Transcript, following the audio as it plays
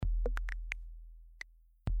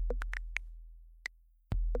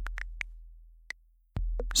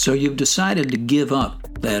So you've decided to give up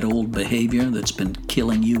that old behavior that's been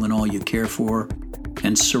killing you and all you care for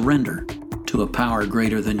and surrender to a power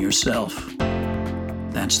greater than yourself.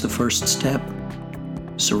 That's the first step.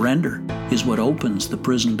 Surrender is what opens the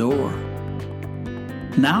prison door.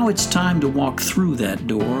 Now it's time to walk through that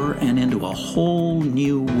door and into a whole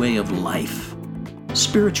new way of life.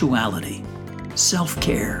 Spirituality,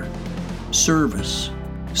 self-care, service,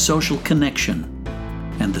 social connection,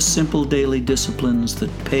 and the simple daily disciplines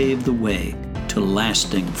that pave the way to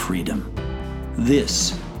lasting freedom.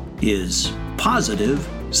 This is Positive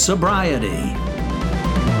Sobriety.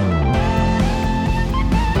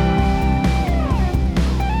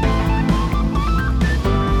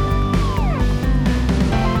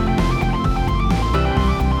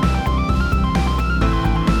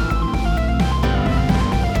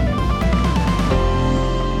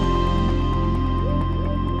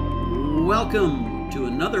 Welcome to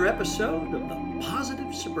another episode of the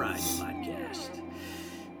Positive Sobriety Podcast.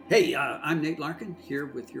 Hey, I'm Nate Larkin, here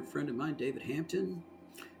with your friend of mine, David Hampton.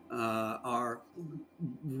 Our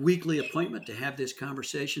weekly appointment to have this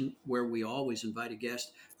conversation where we always invite a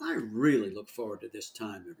guest. I really look forward to this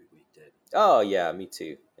time every week, David. Oh yeah, me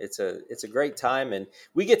too. It's a great time, and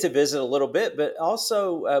we get to visit a little bit, but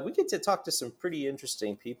also we get to talk to some pretty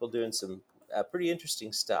interesting people doing some pretty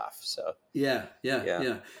interesting stuff. So yeah.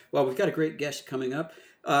 Well, we've got a great guest coming up.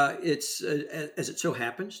 It's as it so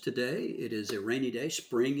happens today, it is a rainy day.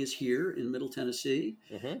 Spring is here in Middle Tennessee.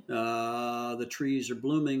 Mm-hmm. The trees are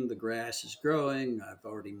blooming. The grass is growing. I've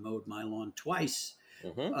already mowed my lawn twice.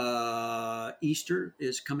 Mm-hmm. Easter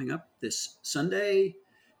is coming up this Sunday.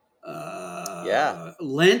 Yeah.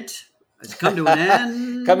 Lent has come to an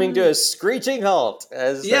end. Coming to a screeching halt.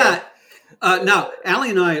 Now,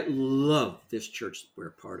 Allie and I love this church that we're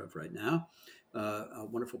a part of right now. A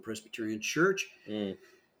wonderful Presbyterian church. Mm.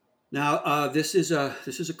 Now, this is a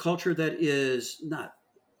culture that is not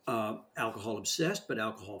alcohol obsessed, but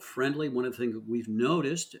alcohol friendly. One of the things that we've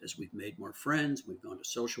noticed as we've made more friends, we've gone to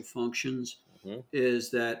social functions, is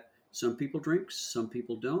that some people drink, some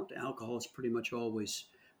people don't. Alcohol is pretty much always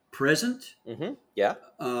present. Mm-hmm. Yeah.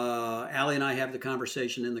 Allie and I have the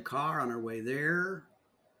conversation in the car on our way there.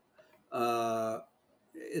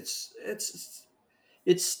 It's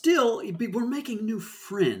still, we're making new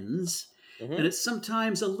friends, and it's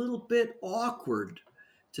sometimes a little bit awkward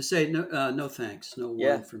to say no thanks, no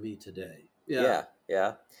wine for me today. Yeah.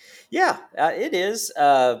 It is,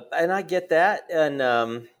 and I get that, and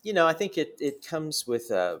I think it comes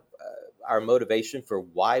with our motivation for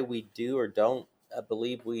why we do or don't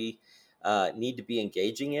believe we need to be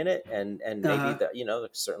engaging in it, and maybe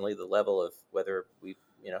certainly the level of whether we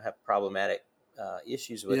have problematic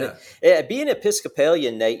issues with it. Being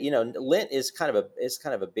Episcopalian, Nate, Lent is kind of a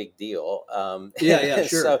big deal. Sure.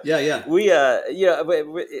 So we,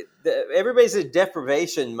 everybody's in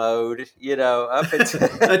deprivation mode, up until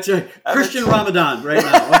that's right. Christian Ramadan right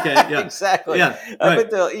now. Okay, yeah, exactly. Yeah, up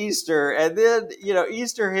until Easter, and then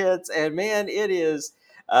Easter hits, and man, it is,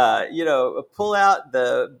 pull out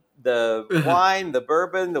the wine, the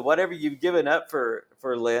bourbon, the whatever you've given up for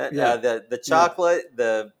Lent, the chocolate,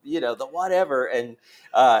 the whatever, and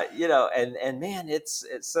and man, it's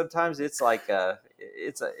sometimes it's like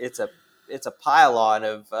it's a pile-on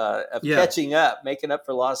of catching up, making up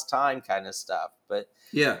for lost time kind of stuff. But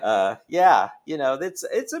it's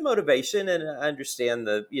a motivation, and I understand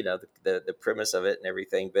the premise of it and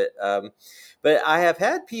everything. But I have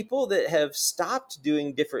had people that have stopped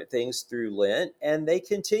doing different things through Lent, and they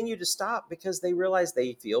continue to stop because they realize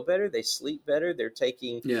they feel better, they sleep better, they're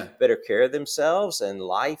taking better care of themselves, and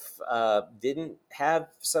life didn't have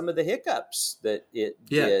some of the hiccups that it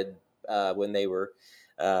did when they were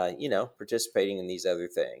participating in these other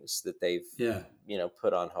things that they've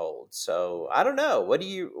put on hold. So I don't know. What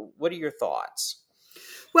are your thoughts?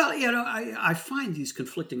 Well, I find these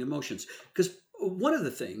conflicting emotions because one of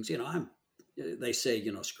the things, they say,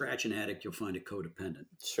 scratch an addict, you'll find a codependent.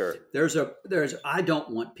 Sure. I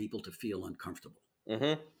don't want people to feel uncomfortable.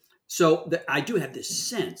 Mm-hmm. So I do have this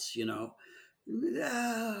sense, I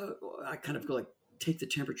kind of go like take the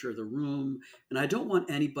temperature of the room, and I don't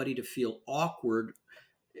want anybody to feel awkward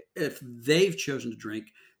if they've chosen to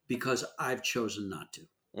drink because I've chosen not to.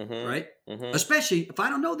 Mm-hmm. Right? Mm-hmm. Especially if I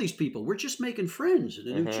don't know these people. We're just making friends in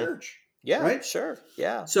a new church. Yeah, right? Sure.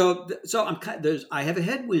 Yeah. So I have a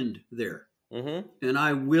headwind there. Mm-hmm. And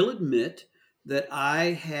I will admit that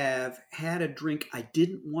I have had a drink I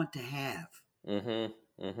didn't want to have.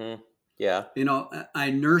 Mm-hmm. Mm-hmm. Yeah.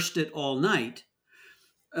 I nursed it all night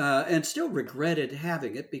and still regretted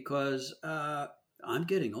having it because I'm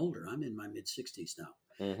getting older. I'm in my mid-60s now.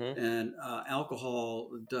 Mm-hmm. And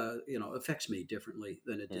alcohol, affects me differently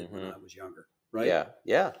than it did when Mm-hmm. I was younger. Right. Yeah.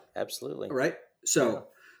 Yeah. Absolutely. Right. Yeah. So,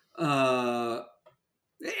 uh,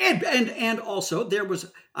 and also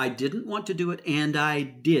I didn't want to do it, and I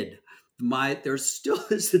did. There's still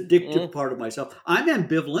this addictive part of myself. I'm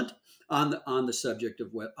ambivalent on the subject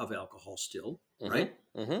of alcohol still. Mm-hmm. Right.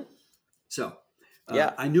 Mm-hmm. So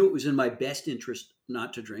Yeah. I knew it was in my best interest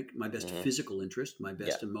not to drink, my best Mm-hmm. physical interest, my Yeah.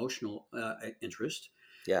 best emotional interest.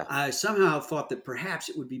 Yeah. I somehow thought that perhaps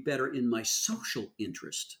it would be better in my social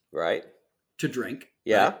interest Right. to drink,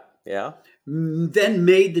 Yeah. right? Yeah. Then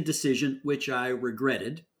made the decision, which I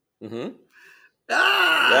regretted. Mm-hmm. Yeah.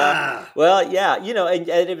 Ah! Well, yeah,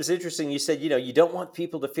 and it was interesting. You said, you don't want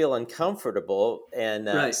people to feel uncomfortable. And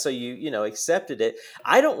Right. so you accepted it.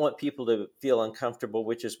 I don't want people to feel uncomfortable,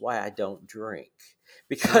 which is why I don't drink.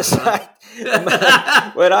 Because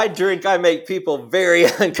Uh-huh. when I drink, I make people very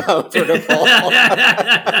uncomfortable.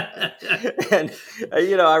 And,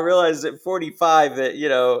 I realized at 45 that,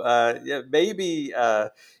 maybe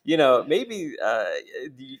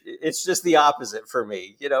it's just the opposite for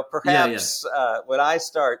me. Yeah. Perhaps when I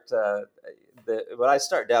start down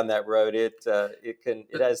that road, it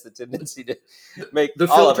has the tendency to make The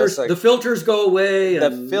all of us filters, the filters go away, the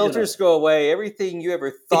and filters go away. Everything you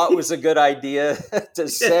ever thought was a good idea to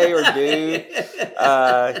say or do,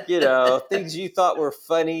 things you thought were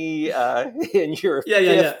funny in your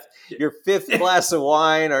yeah. fifth glass of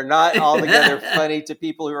wine are not altogether funny to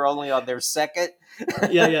people who are only on their second.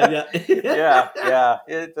 Yeah. Yeah.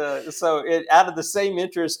 It out of the same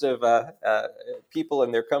interest of people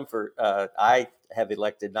and their comfort, I have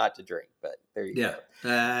elected not to drink. But there you Yeah,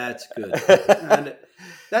 that's good, go. and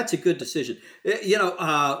that's a good decision. We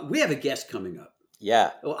have a guest coming up.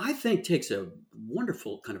 Yeah. Well, I think takes a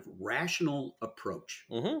wonderful kind of rational approach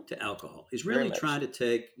Mm-hmm. to alcohol. He's Very really much. trying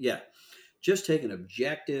to just take an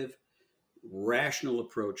objective, rational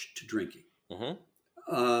approach to drinking.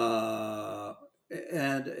 Mm-hmm. Uh,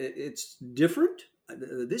 and it's different.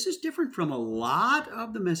 This is different from a lot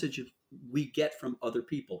of the messages we get from other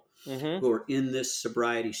people Mm-hmm. who are in this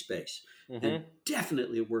sobriety space, and Mm-hmm.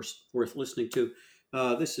 definitely worth listening to.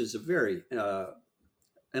 This is a very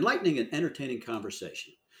enlightening and entertaining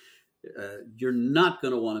conversation. You're not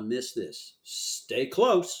going to want to miss this. Stay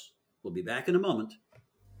close. We'll be back in a moment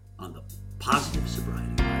on the Positive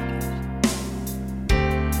Sobriety Podcast.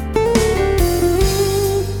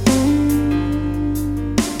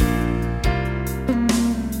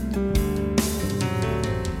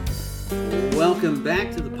 Welcome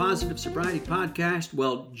back to the Positive Sobriety Podcast.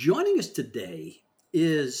 Well, joining us today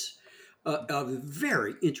is a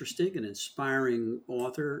very interesting and inspiring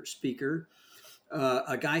author, speaker,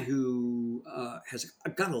 a guy who has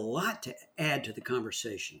got a lot to add to the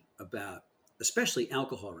conversation about especially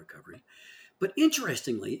alcohol recovery. But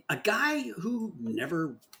interestingly, a guy who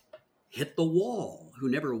never hit the wall, who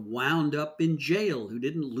never wound up in jail, who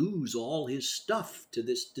didn't lose all his stuff to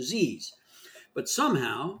this disease. But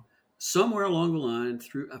somehow, somewhere along the line,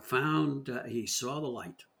 he saw the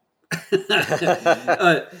light.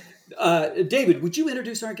 David, would you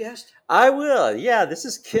introduce our guest? I will. Yeah, this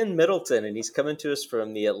is Ken Middleton, and he's coming to us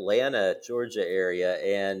from the Atlanta, Georgia area.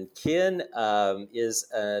 And Ken is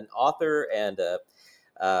an author and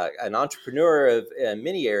an entrepreneur of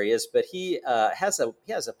many areas, but he has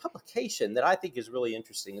a publication that I think is really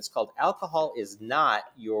interesting. It's called "Alcohol Is Not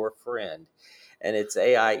Your Friend," and it's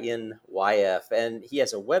AINYF. And he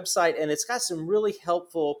has a website, and it's got some really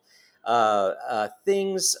helpful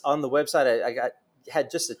things on the website. I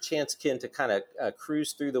had just a chance, Ken, to kind of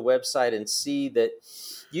cruise through the website and see that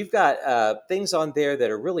you've got things on there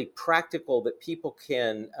that are really practical that people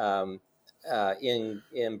can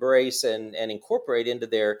embrace and incorporate into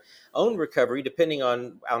their own recovery, depending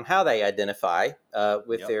on how they identify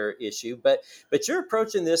with their issue. But you're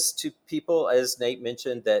approaching this to people, as Nate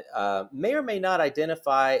mentioned, that may or may not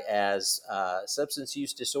identify as substance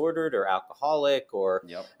use disordered or alcoholic or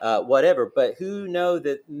whatever, but who know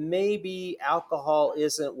that maybe alcohol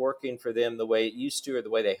isn't working for them the way it used to or the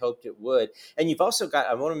way they hoped it would. And you've also got,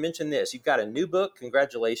 I want to mention this, you've got a new book,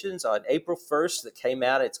 congratulations, on April 1st that came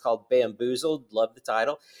out. It's called Bamboozled, love the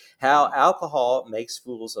title, How Alcohol Makes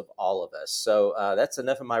Fools of All of Us. So that's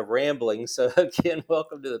enough of my rambling. So again,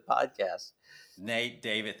 welcome to the podcast. Nate,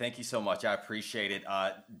 David, thank you so much. I appreciate it.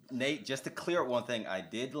 Nate, just to clear up one thing, I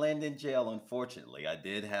did land in jail, unfortunately. I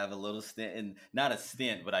did have a little stint, and not a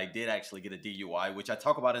stint, but I did actually get a DUI, which I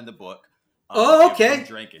talk about in the book. Okay. From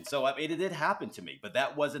drinking. So, I mean, it did happen to me, but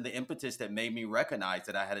that wasn't the impetus that made me recognize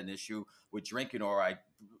that I had an issue with drinking, or I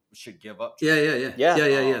should give up Yeah, drinking. yeah, yeah, yeah, Yeah.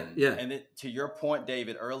 yeah, yeah, yeah. And to your point,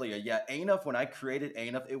 David, earlier, yeah, Enough, when I created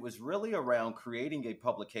Enough, it was really around creating a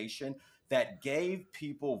publication that gave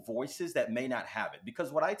people voices that may not have it.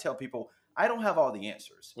 Because what I tell people, I don't have all the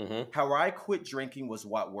answers. Mm-hmm. How I quit drinking was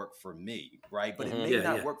what worked for me, right? But it Mm-hmm. may Yeah,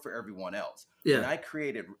 not yeah. work for everyone else. When Yeah. I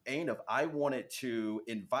created Enough, I wanted to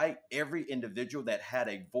invite every individual that had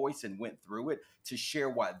a voice and went through it to share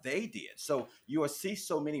what they did. So you will see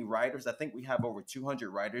so many writers. I think we have over 200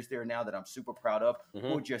 writers there now that I'm super proud of,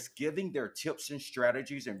 who are just giving their tips and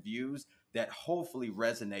strategies and views that hopefully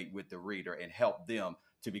resonate with the reader and help them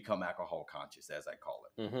to become alcohol conscious, as I call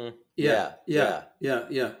it. Mm-hmm. Yeah, yeah, yeah,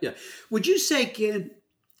 yeah, yeah. Would you say, Ken,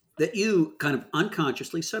 that you kind of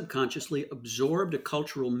unconsciously, subconsciously absorbed a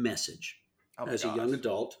cultural message Oh my as a gosh. young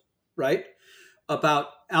adult, right? About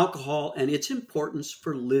alcohol and its importance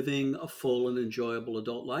for living a full and enjoyable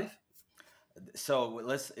adult life? So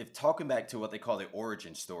if talking back to what they call the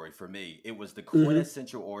origin story, for me, it was the Mm-hmm.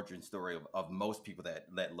 quintessential origin story of most people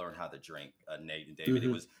that learn how to drink, Nate and David. It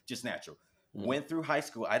Mm-hmm. was just natural. Mm-hmm. Went through high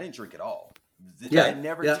school, I didn't drink at all. I Yeah,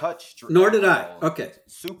 never yeah. touched Nor did I. alcohol. Okay.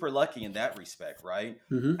 Super lucky in that respect, right?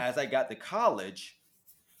 Mm-hmm. As I got to college,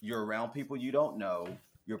 you're around people you don't know.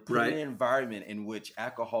 You're put in Right. an environment in which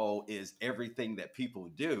alcohol is everything that people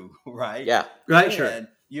do, right? Yeah. Right, And sure.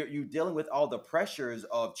 you're dealing with all the pressures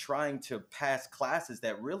of trying to pass classes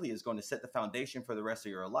that really is going to set the foundation for the rest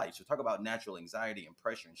of your life. So talk about natural anxiety and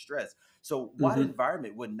pressure and stress. So what Mm-hmm.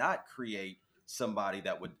 environment would not create somebody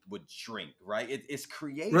that would drink, right? It's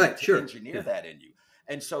created Right, to sure. engineer Yeah. that in you.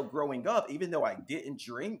 And so growing up, even though I didn't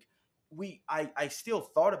drink, I still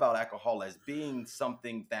thought about alcohol as being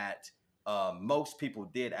something that most people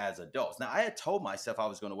did as adults. Now, I had told myself I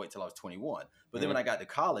was going to wait till I was 21, but then when I got to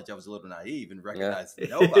college, I was a little naive and recognized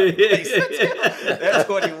nobody waits until they're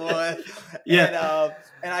 21. Yeah.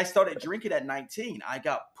 And I started drinking at 19. I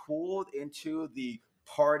got pulled into the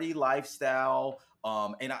party lifestyle.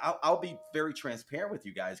 And I'll be very transparent with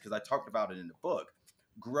you guys because I talked about it in the book.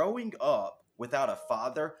 Growing up without a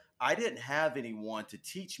father, I didn't have anyone to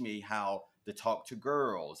teach me how to talk to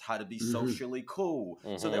girls, how to be Mm-hmm. socially cool.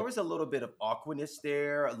 So there was a little bit of awkwardness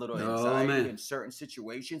there, a little Oh, anxiety man. in certain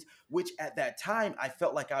situations, which at that time I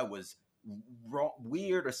felt like I was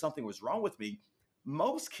weird or something was wrong with me.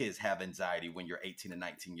 Most kids have anxiety when you're 18 and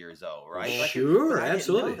 19 years old, right? Sure, but I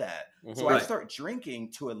absolutely. didn't know that. Mhm. So I Right. start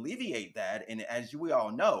drinking to alleviate that. And as we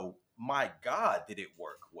all know, my God, did it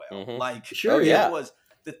work well. Mhm. Like, Sure, Oh, it yeah. was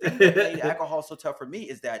the thing that made alcohol so tough for me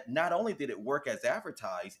is that not only did it work as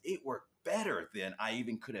advertised, it worked better than I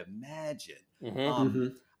even could imagine. Mhm. Mm-hmm.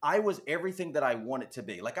 I was everything that I wanted to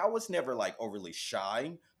be. Like, I was never like overly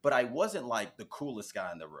shy, but I wasn't like the coolest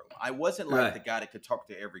guy in the room. I wasn't like Right. the guy that could talk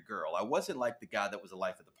to every girl. I wasn't like the guy that was the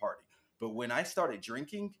life of the party. But when I started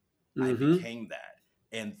drinking, I Mm-hmm. became that.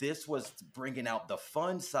 And this was bringing out the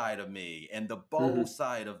fun side of me and the Mm-hmm. bold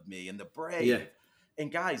side of me and the brave. Yeah.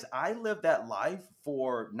 And guys, I lived that life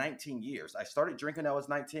for 19 years. I started drinking when I was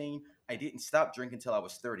 19. I didn't stop drinking until I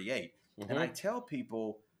was 38. And I Mhm. tell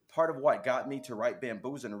people part of what got me to write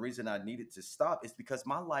Bamboos and the reason I needed to stop is because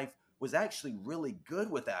my life was actually really good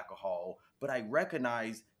with alcohol, but I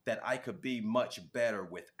recognized that I could be much better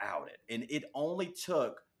without it. And it only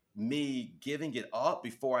took me giving it up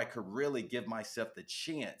before I could really give myself the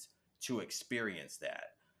chance to experience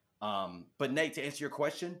that. But Nate, to answer your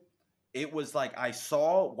question, it was like I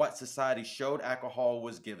saw what society showed alcohol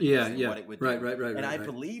was giving Yeah, us and yeah. what it would Right, do, right, right, and I right.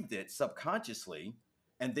 believed it subconsciously.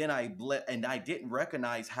 And then I didn't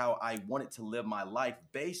recognize how I wanted to live my life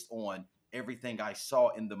based on everything I saw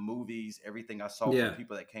in the movies, everything I saw Yeah. from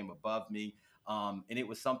people that came above me. And it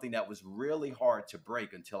was something that was really hard to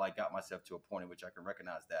break until I got myself to a point in which I can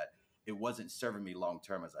recognize that it wasn't serving me long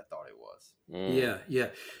term as I thought it was. Yeah, yeah.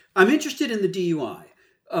 I'm interested in the DUI.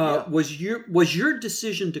 Yeah. Was your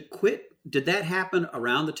decision to quit? Did that happen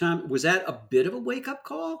around the time? Was that a bit of a wake up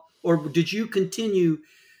call, or did you continue?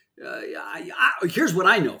 Here's what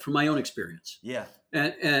I know from my own experience, Yeah.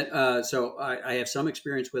 and so I have some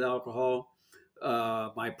experience with alcohol.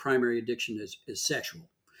 My primary addiction is sexual,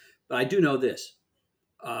 but I do know this: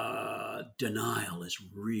 denial is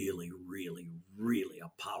really, really, really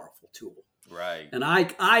a powerful tool. Right. And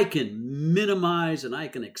I can minimize and I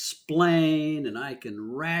can explain and I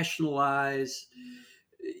can rationalize.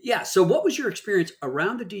 Yeah. So, what was your experience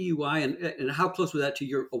around the DUI, and how close was that to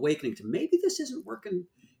your awakening to maybe this isn't working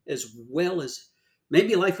as well as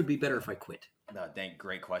maybe life would be better if I quit? No, thank.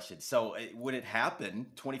 Great question. So when it happened,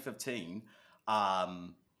 2015,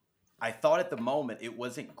 I thought at the moment it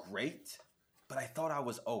wasn't great, but I thought I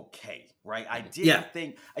was okay, right? I didn't Yeah.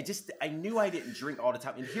 think, I knew I didn't drink all the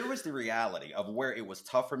time. And here was the reality of where it was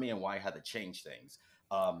tough for me and why I had to change things.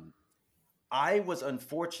 Um, I was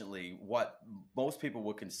unfortunately what most people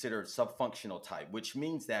would consider subfunctional type, which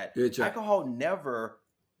means that Good job. alcohol never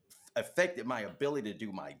affected my ability to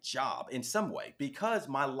do my job in some way because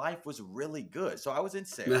my life was really good. So I was in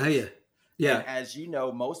sales. Yeah. And as you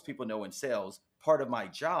know, most people know in sales, part of my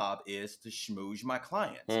job is to schmooze my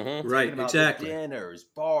clients. Mm-hmm. Right, Taking them out exactly. to dinners,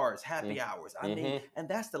 bars, happy hours. I mean, and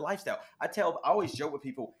that's the lifestyle. I always joke with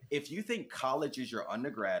people, if you think college is your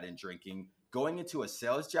undergrad in drinking, going into a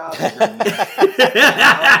sales job is your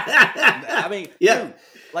I mean, dude,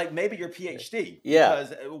 like maybe your PhD. Yeah.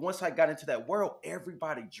 Because once I got into that world,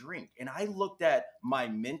 everybody drink. And I looked at my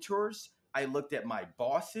mentors, I looked at my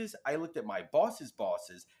bosses, I looked at my boss's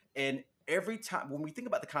bosses, and every time when we think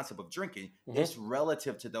about the concept of drinking, it's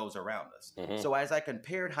relative to those around us. So as I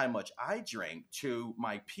compared how much I drank to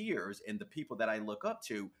my peers and the people that I look up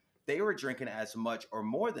to, they were drinking as much or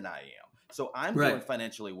more than I am. So I'm doing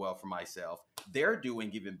financially well for myself. They're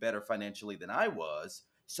doing even better financially than I was.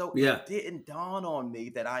 So it didn't dawn on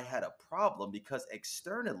me that I had a problem because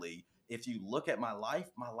externally, if you look at my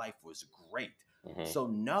life was great. So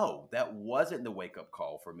no, that wasn't the wake-up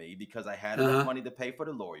call for me because I had enough money to pay for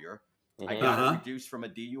the lawyer. I got reduced from a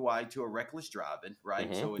DUI to a reckless driving,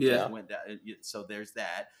 right? So it just went down. So there's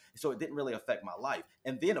that. So it didn't really affect my life.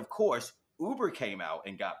 And then, of course, Uber came out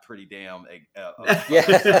and got pretty damn. That's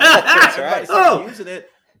right. Using it.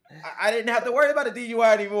 I didn't have to worry about a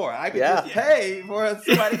DUI anymore. I could just pay for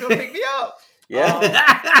somebody to go pick me up.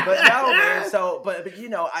 But no, man. So, but you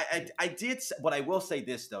know, I did. But I will say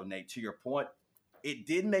this though, Nate. To your point, it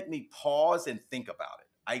did make me pause and think about it.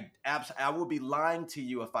 I would be lying to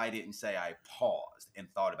you if I didn't say I paused and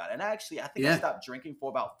thought about it. And actually, I think I stopped drinking for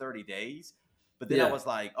about 30 days. But then I was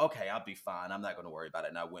like, okay, I'll be fine. I'm not going to worry about it.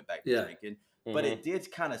 And I went back to drinking. But it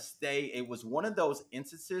did kind of stay. It was one of those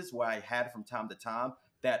instances where I had from time to time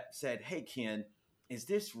that said, hey, Ken, is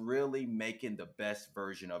this really making the best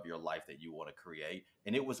version of your life that you want to create?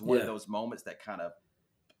 And it was one of those moments that kind of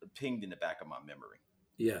pinged in the back of my memory.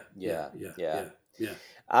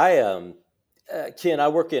 Ken, I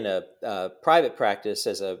work in a private practice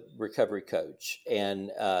as a recovery coach.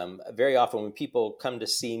 And very often when people come to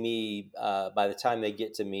see me, by the time they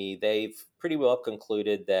get to me, they've pretty well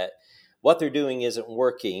concluded that what they're doing isn't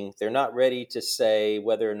working. They're not ready to say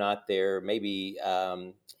whether or not they're maybe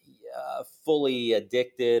fully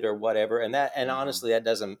addicted or whatever. And honestly, that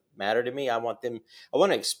doesn't matter to me. I want to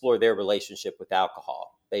explore their relationship with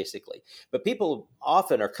alcohol, basically. But people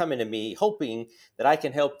often are coming to me hoping that I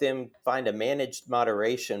can help them find a managed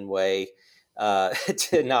moderation way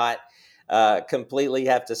to not completely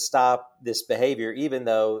have to stop this behavior, even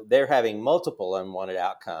though they're having multiple unwanted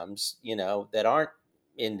outcomes, that aren't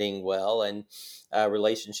ending well, and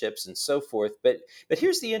relationships and so forth. But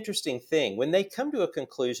here's the interesting thing: when they come to a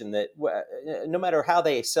conclusion that no matter how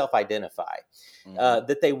they self-identify,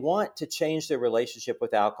 that they want to change their relationship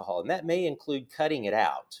with alcohol, and that may include cutting it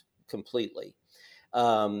out completely,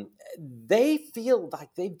 they feel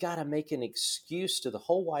like they've got to make an excuse to the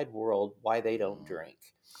whole wide world why they don't drink.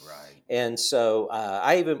 Right. And so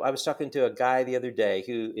I was talking to a guy the other day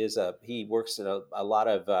who he works at a lot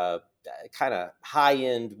of kind of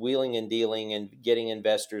high-end wheeling and dealing and getting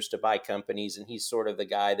investors to buy companies. And he's sort of the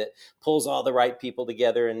guy that pulls all the right people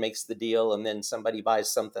together and makes the deal. And then somebody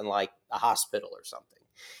buys something like a hospital or something,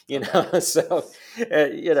 so,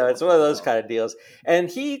 it's one of those kind of deals. And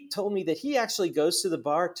he told me that he actually goes to the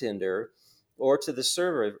bartender or to the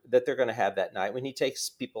server that they're going to have that night when he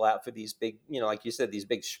takes people out for these big, like you said, these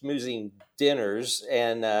big schmoozing dinners.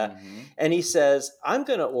 And he says, I'm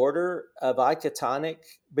going to order a vodka tonic,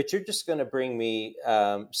 but you're just going to bring me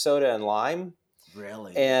soda and lime.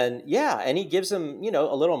 Really? And and he gives them,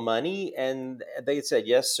 a little money, and they said,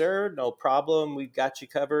 yes, sir, no problem. We've got you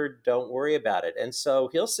covered. Don't worry about it. And so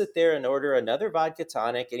he'll sit there and order another vodka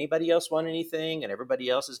tonic. Anybody else want anything? And everybody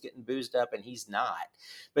else is getting boozed up, and he's not.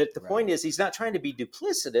 But the point is, he's not trying to be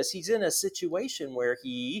duplicitous. He's in a situation where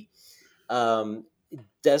he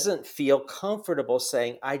doesn't feel comfortable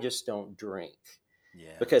saying, I just don't drink.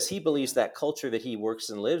 Yeah. Because he believes that culture that he works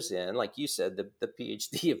and lives in, like you said, the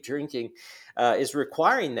PhD of drinking is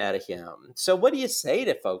requiring that of him. So what do you say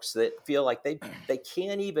to folks that feel like they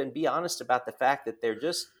can't even be honest about the fact that they're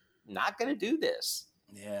just not going to do this?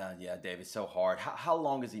 Yeah, Dave, it's so hard. How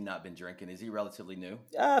long has he not been drinking? Is he relatively new?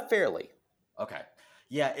 Fairly. Okay.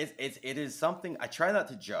 Yeah, it is something I try not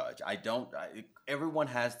to judge. Everyone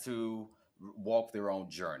has to walk their own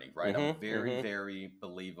journey, right? I'm very, very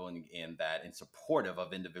believing in that and supportive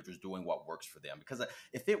of individuals doing what works for them. Because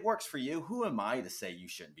if it works for you, who am I to say you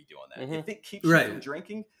shouldn't be doing that? If it keeps you from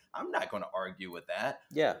drinking, I'm not going to argue with that.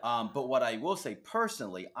 Yeah. But what I will say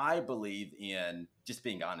personally, I believe in just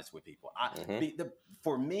being honest with people. Mm-hmm.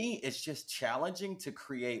 For me, it's just challenging to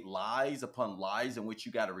create lies upon lies in which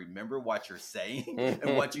you got to remember what you're saying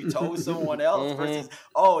and what you told someone else versus,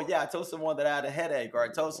 oh yeah, I told someone that I had a headache, or I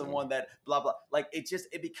told someone that blah blah. Like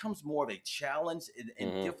it becomes more of a challenge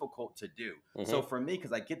and difficult to do. So for me,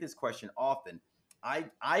 because I get this question often, I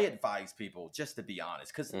advise people just to be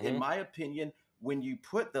honest, because in my opinion, when you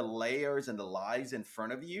put the layers and the lies in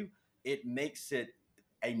front of you, it makes it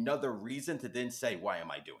another reason to then say, why am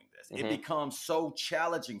I doing this? It becomes so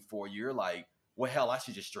challenging for you. You're like, well, hell, I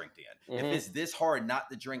should just drink then. If it's this hard not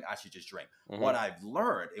to drink, I should just drink. What I've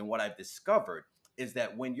learned and what I've discovered is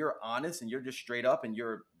that when you're honest and you're just straight up and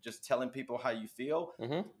you're just telling people how you feel,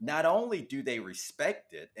 not only do they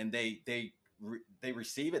respect it and they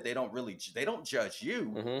receive it, they don't judge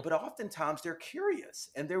you, but oftentimes they're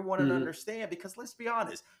curious and they're wanting to understand, because let's be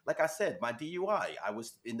honest, like I said, my DUI, I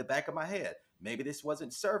was in the back of my head, maybe this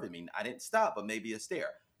wasn't serving me, I didn't stop, but maybe it's there.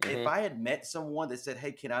 If I had met someone that said,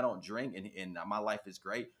 hey, Ken, I don't drink and my life is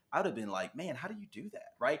great, I would have been like, man, how do you do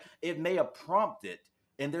that? Right? It may have prompted.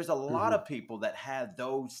 And there's a lot of people that have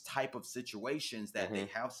those type of situations that they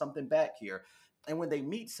have something back here. And when they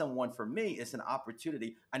meet someone, for me, it's an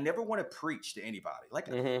opportunity. I never want to preach to anybody. Like,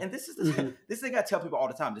 and this is this thing I tell people all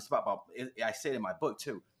the time. This is about I say it in my book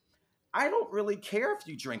too. I don't really care if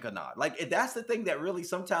you drink or not. Like, that's the thing that really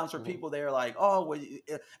sometimes for people, they're like, oh, well,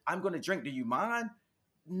 I'm going to drink. Do you mind?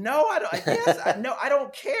 No, I don't. No, I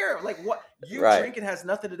don't care. Like, what you drinking has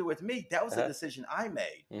nothing to do with me. That was a decision I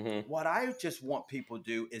made. What I just want people to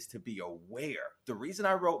do is to be aware. The reason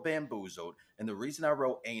I wrote Bamboozled and the reason I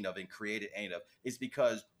wrote Ain't Of and created Ain't Of is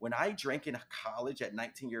because when I drank in college at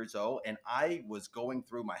 19 years old and I was going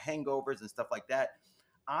through my hangovers and stuff like that,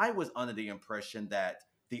 I was under the impression that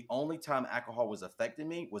the only time alcohol was affecting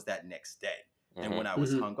me was that next day. And when I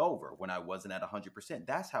was hungover, when I wasn't at 100%,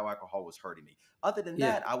 that's how alcohol was hurting me. Other than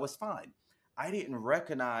that, I was fine. I didn't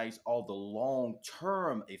recognize all the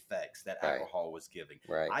long-term effects that alcohol was giving.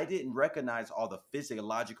 I didn't recognize all the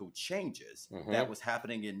physiological changes that was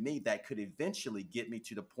happening in me that could eventually get me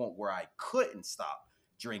to the point where I couldn't stop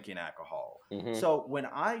drinking alcohol. So when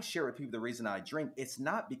I share with people the reason I drink, it's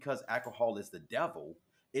not because alcohol is the devil.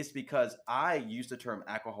 It's because I use the term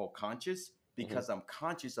alcohol conscious, because I'm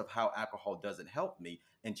conscious of how alcohol doesn't help me.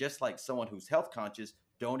 And just like someone who's health conscious,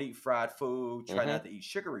 don't eat fried food, try not to eat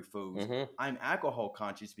sugary foods. I'm alcohol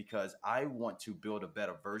conscious because I want to build a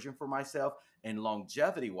better version for myself. And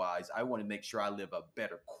longevity wise, I want to make sure I live a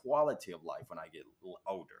better quality of life when I get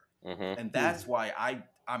older. And that's why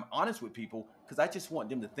I'm honest with people, because I just want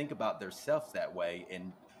them to think about themselves that way.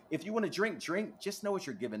 And if you want to drink, just know what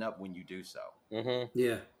you're giving up when you do so.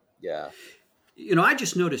 Yeah. You know, I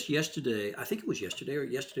just noticed yesterday, I think it was yesterday or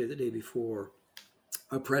yesterday the day before,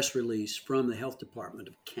 a press release from the Health Department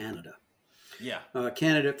of Canada.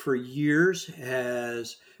 Canada for years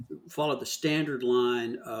has followed the standard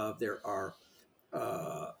line of there are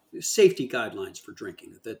safety guidelines for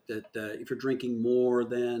drinking, that if you're drinking more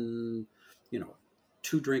than,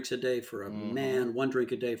 2 drinks a day for a man, 1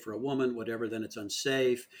 drink a day for a woman, whatever, then it's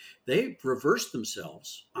unsafe. They reversed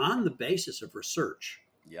themselves on the basis of research.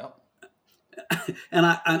 And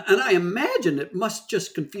I imagine it must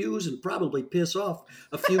just confuse and probably piss off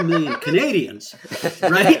a few million Canadians,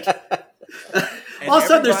 right? All of a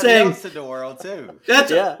sudden they're saying, else in the world too.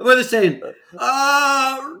 That's what they're saying.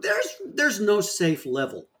 There's no safe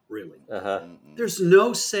level, really. There's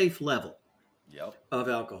no safe level of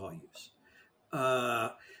alcohol use.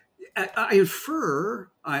 I infer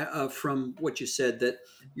from what you said that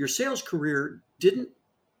your sales career didn't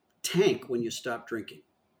tank when you stopped drinking.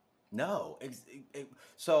 No.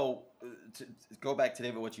 So to go back to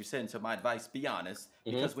David, what you said, and to my advice, be honest,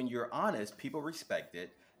 because when you're honest, people respect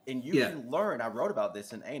it. And you can learn, I wrote about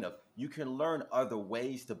this in Ain't Of, you can learn other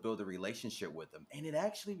ways to build a relationship with them. And it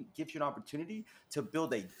actually gives you an opportunity to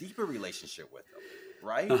build a deeper relationship with them,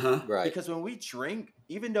 right? Because when we drink,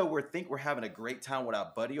 even though we think we're having a great time with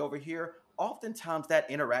our buddy over here, oftentimes that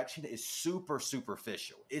interaction is super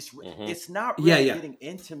superficial. It's not really getting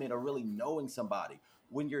intimate or really knowing somebody.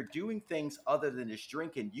 When you're doing things other than just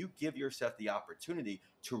drinking, you give yourself the opportunity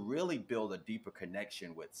to really build a deeper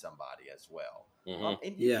connection with somebody as well.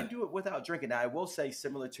 And you can do it without drinking. Now, I will say,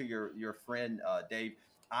 similar to your friend, Dave,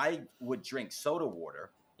 I would drink soda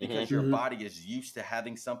water because your body is used to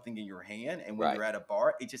having something in your hand. And when you're at a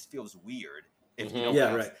bar, it just feels weird. If you don't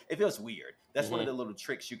it feels weird. That's one of the little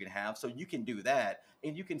tricks you can have. So you can do that,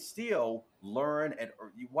 and you can still learn. And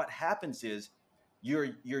what happens is,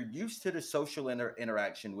 you're used to the social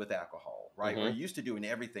interaction with alcohol, right? We're used to doing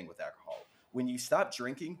everything with alcohol. When you stop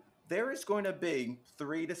drinking, there is going to be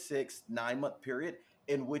 3 to 6, 9 month period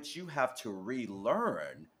in which you have to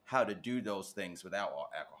relearn how to do those things without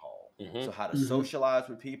alcohol. Mhm. So how to Mhm. socialize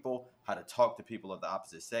with people, how to talk to people of the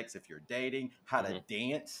opposite sex if you're dating, how to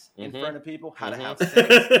dance in front of people, how to have sex.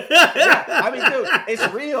 Yeah, I mean, dude, it's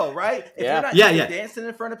real, right? If you're not Yeah, used to yeah. dancing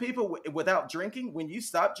in front of people without drinking, when you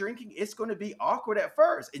stop drinking, it's going to be awkward at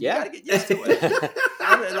first, and you got to get used to it.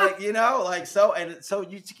 I mean, like, you know, like so, and so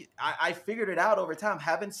I figured it out over time.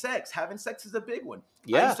 Having sex is a big one.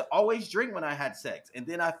 I used to always drink when I had sex, and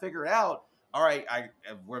then I figured out, all right,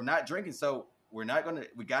 we're not drinking, so we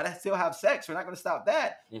got to still have sex. We're not going to stop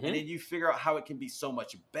that. And then you figure out how it can be so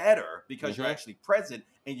much better because you're actually present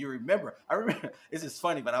and you remember. I remember, this is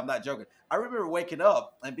funny, but I'm not joking. I remember waking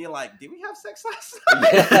up and being like, did we have sex last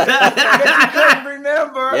night? Because you couldn't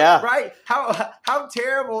remember, right? How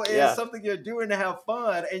terrible is something you're doing to have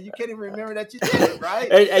fun and you can't even remember that you did it, right?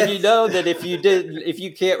 And you know that if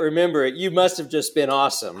you can't remember it, you must have just been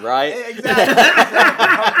awesome, right? Exactly.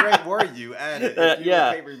 How great were you at it if you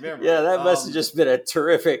can't remember? Yeah, that must have just been a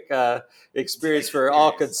terrific experience for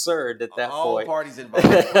all concerned at that point. All parties involved.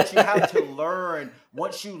 But you have to learn,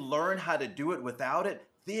 once you learn how to do it without it,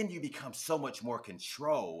 then you become so much more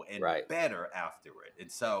control and better after it.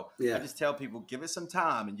 And so I just tell people, give it some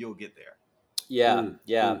time and you'll get there.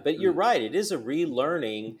 But you're right. It is a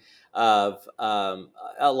relearning of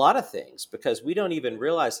a lot of things because we don't even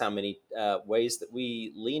realize how many ways that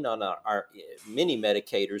we lean on our many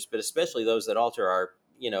medicators, but especially those that alter our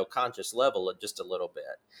conscious level just a little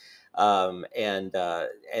bit. And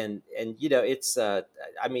it's I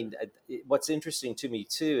mean, what's interesting to me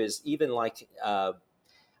too is even like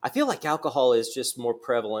I feel like alcohol is just more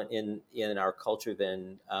prevalent in our culture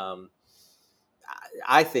than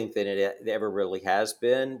I think that it ever really has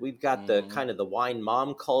been. We've got the kind of the wine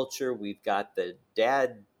mom culture. We've got the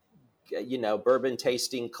dad, bourbon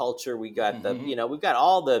tasting culture. We got the, we've got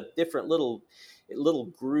all the different little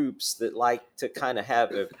groups that like to kind of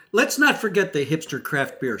have a. Let's not forget the hipster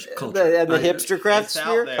craft beer culture and the hipster craft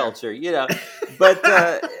beer culture. But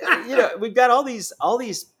we've got all these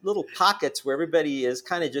little pockets where everybody is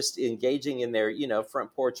kind of just engaging in their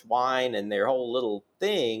front porch wine and their whole little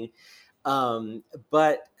thing.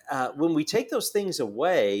 But when we take those things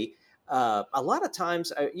away, a lot of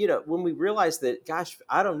times, when we realize that, gosh,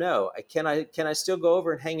 I don't know, can I still go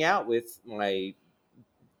over and hang out with my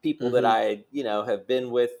people that I, have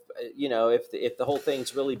been with, if the whole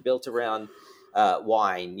thing's really built around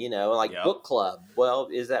wine, like book club. Well,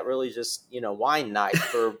 is that really just, wine night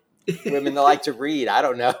for women that like to read? I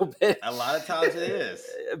don't know. But a lot of times it is.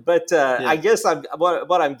 But I guess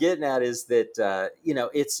what I'm getting at is that,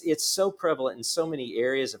 it's so prevalent in so many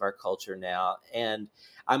areas of our culture now. And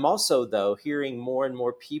I'm also, though, hearing more and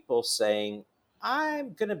more people saying,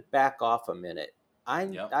 I'm going to back off a minute.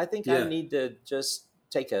 I think I need to just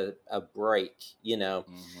take a break, and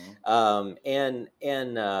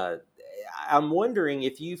I'm wondering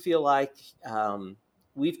if you feel like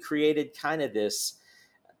we've created kind of this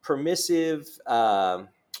permissive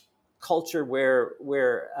culture where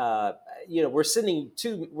we're sending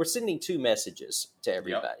two messages to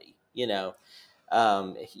everybody.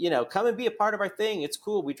 Come and be a part of our thing. It's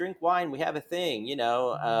cool. We drink wine. We have a thing.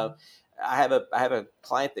 I have a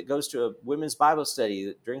client that goes to a women's Bible study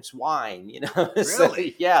that drinks wine. Really? So, Holy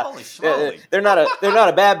schmoly. They're not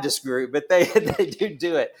a Baptist group, but they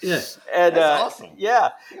do it. Yeah, and that's awesome. Yeah,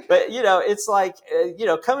 but it's like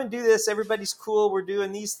come and do this. Everybody's cool. We're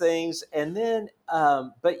doing these things, and then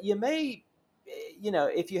but you may,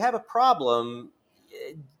 if you have a problem,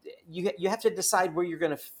 you have to decide where you're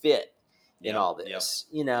going to fit in all this.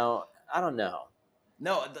 I don't know.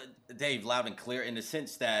 No, Dave, loud and clear in the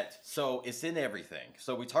sense that, so it's in everything.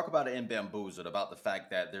 So we talk about it in Bamboozled about the fact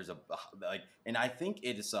that there's and I think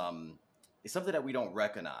it is it's something that we don't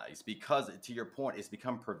recognize because, to your point, it's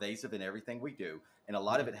become pervasive in everything we do. And a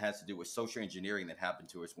lot of it has to do with social engineering that happened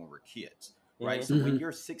to us when we're kids, right? So when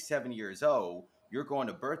you're 6, 7 years old, you're going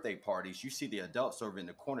to birthday parties. You see the adults over in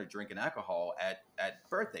the corner drinking alcohol at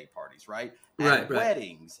birthday parties, right? At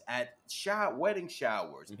weddings, at wedding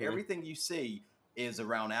showers, everything you see is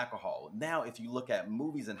around alcohol. Now, if you look at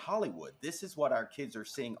movies in Hollywood, this is what our kids are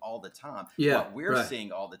seeing all the time. What we're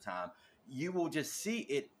seeing all the time. You will just see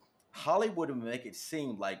it. Hollywood will make it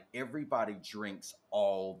seem like everybody drinks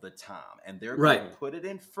all the time. And they're going to put it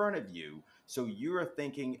in front of you. So you're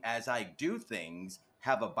thinking, as I do things,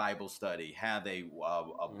 have a Bible study, have a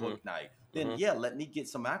book night, then let me get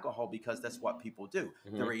some alcohol because that's what people do.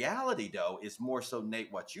 The reality, though, is more so,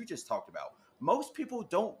 Nate, what you just talked about. Most people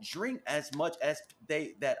don't drink as much as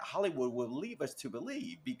that Hollywood will leave us to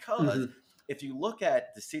believe because if you look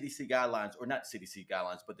at the CDC guidelines, or not CDC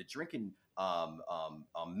guidelines, but the drinking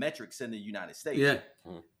metrics in the United States, Yeah.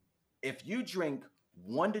 if you drink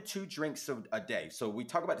 1 to 2 drinks a day, so we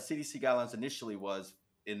talk about the CDC guidelines initially was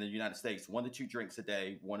in the United States, 1 to 2 drinks a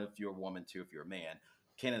day, one if you're a woman, two if you're a man.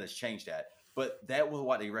 Canada's changed that, but that was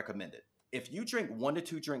what they recommended. If you drink 1 to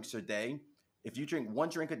 2 drinks a day, if you drink 1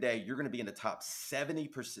 drink a day, you're going to be in the top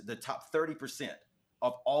 70%, the top 30%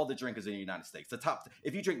 of all the drinkers in the United States.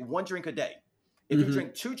 If you drink 1 drink a day, if you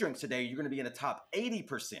drink 2 drinks a day, you're going to be in the top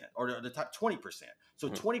 80% or the top 20%. So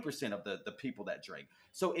 20% of the people that drink.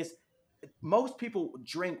 So most people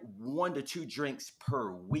drink 1 to 2 drinks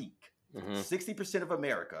per week. 60% of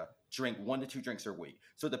America drink 1 to 2 drinks a week.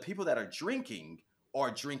 So the people that are drinking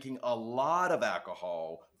a lot of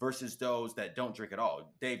alcohol versus those that don't drink at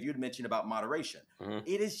all. Dave, you'd mentioned about moderation.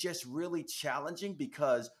 It is just really challenging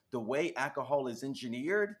because the way alcohol is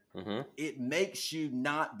engineered, it makes you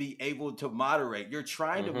not be able to moderate. You're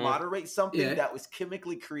trying to moderate something that was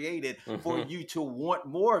chemically created for you to want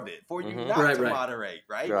more of it, for you not to moderate,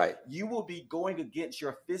 right? You will be going against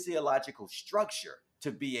your physiological structure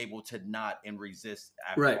to be able to not and resist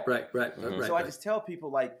alcohol. Right. So I just tell people,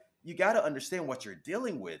 like, you got to understand what you're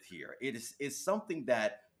dealing with here. It's something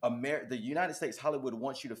that the United States, Hollywood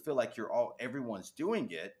wants you to feel like everyone's doing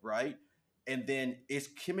it, right? And then it's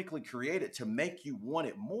chemically created to make you want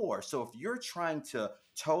it more. So if you're trying to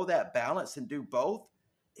toe that balance and do both,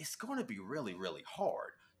 it's going to be really, really hard.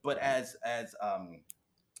 But as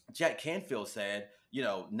Jack Canfield said,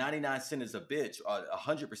 99 cents is a bitch,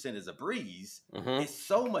 100% is a breeze. It's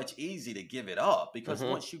so much easy to give it up because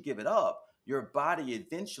once you give it up, your body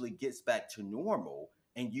eventually gets back to normal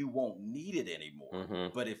and you won't need it anymore.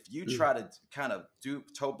 But if you try to kind of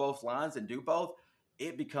toe both lines and do both,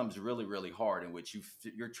 it becomes really, really hard, in which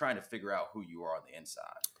you're trying to figure out who you are on the inside.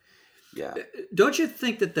 Yeah. Don't you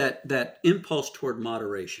think that impulse toward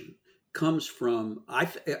moderation comes from,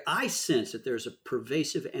 I sense that there's a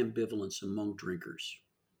pervasive ambivalence among drinkers.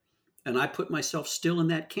 And I put myself still in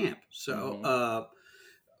that camp. So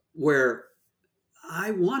where I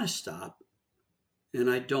want to stop and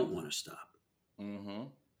I don't want to stop.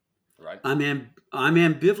 Right. I'm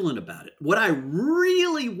ambivalent about it. What I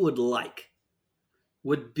really would like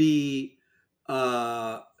would be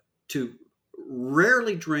to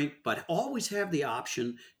rarely drink, but always have the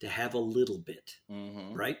option to have a little bit.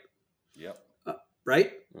 Right? Yep.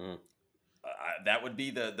 Right? That would be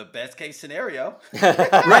the best case scenario.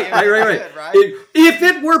 Right. If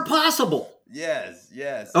it were possible. Yes.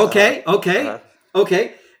 Okay.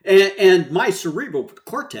 And my cerebral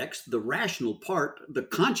cortex, the rational part, the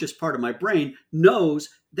conscious part of my brain, knows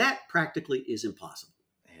that practically is impossible.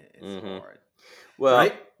 It's hard. Well,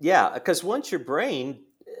 right? Yeah, because once your brain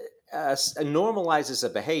normalizes a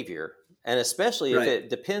behavior, and especially if it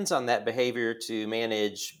depends on that behavior to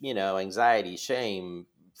manage, anxiety, shame,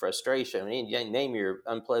 frustration, name your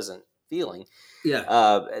unpleasant feeling.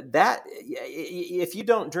 That if you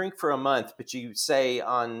don't drink for a month, but you say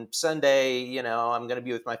on Sunday, I'm going to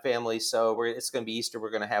be with my family, so it's going to be Easter,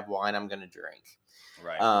 we're going to have wine, I'm going to drink.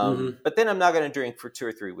 Right. But then I'm not going to drink for 2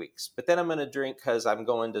 or 3 weeks. But then I'm going to drink because I'm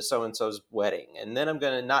going to so-and-so's wedding. And then I'm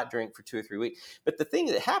going to not drink for 2 or 3 weeks. But the thing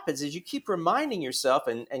that happens is you keep reminding yourself,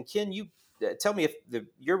 and Ken, you tell me if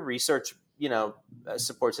your research,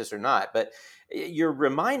 supports this or not, but you're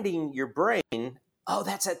reminding your brain, oh,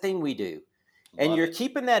 that's that thing we do. And you're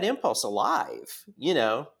keeping that impulse alive,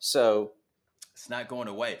 so... It's not going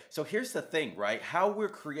away. So here's the thing, right? How we're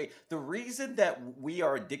the reason that we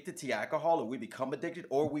are addicted to alcohol, or we become addicted,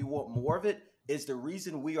 or we want more of it, is the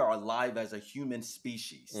reason we are alive as a human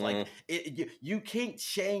species. Like you can't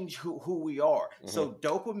change who we are. So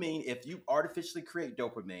dopamine, if you artificially create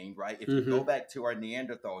dopamine, right? If you go back to our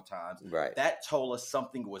Neanderthal times, that told us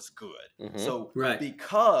something was good. So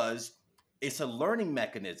because it's a learning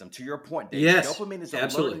mechanism, to your point, Dave. Yes, dopamine is a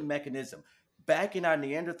learning mechanism. Back in our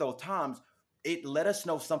Neanderthal times, it let us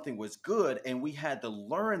know something was good, and we had to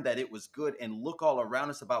learn that it was good and look all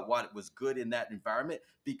around us about what was good in that environment,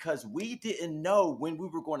 because we didn't know when we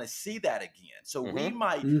were going to see that again. So we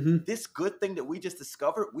might, this good thing that we just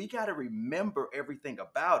discovered, we got to remember everything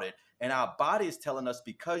about it. And our body is telling us,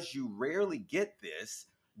 because you rarely get this,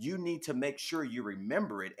 you need to make sure you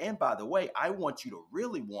remember it. And by the way, I want you to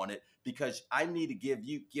really want it, because I need to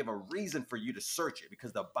give a reason for you to search it,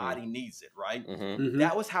 because the body needs it, right?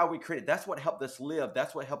 That was how we created. That's what helped us live.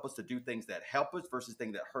 That's what helped us to do things that help us versus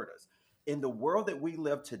things that hurt us. In the world that we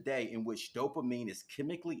live today, in which dopamine is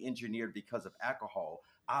chemically engineered because of alcohol,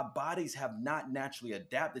 our bodies have not naturally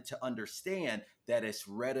adapted to understand that it's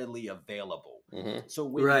readily available. So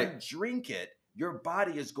when you drink it, your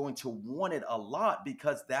body is going to want it a lot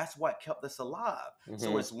because that's what kept us alive.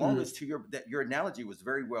 So Mhm. as long as your analogy was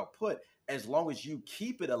very well put, as long as you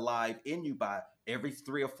keep it alive in you by every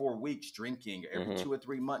 3 or 4 weeks drinking, every Mhm. 2 or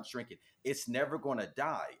 3 months drinking, it's never going to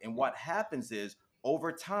die. And what happens is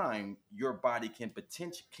over time, your body can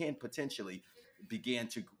potentially begin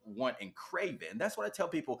to want and crave it. And that's what I tell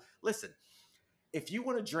people. Listen, if you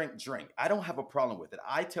want to drink, drink. I don't have a problem with it.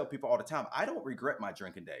 I tell people all the time, I don't regret my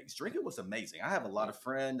drinking days. Drinking was amazing. I have a lot of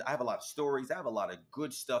friends. I have a lot of stories. I have a lot of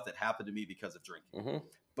good stuff that happened to me because of drinking. Mhm.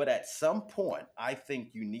 But at some point, I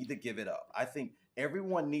think you need to give it up. I think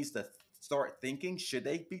everyone needs to start thinking, should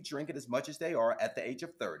they be drinking as much as they are at the age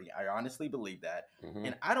of 30? I honestly believe that. Mhm.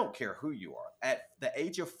 And I don't care who you are. At the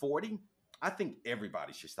age of 40, I think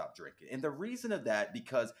everybody should stop drinking. And the reason of that,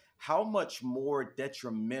 because how much more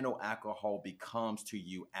detrimental alcohol becomes to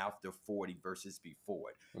you after 40 versus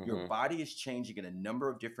before it. Your Mhm. body is changing in a number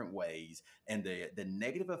of different ways. And the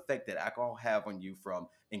negative effect that alcohol have on you, from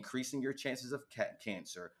increasing your chances of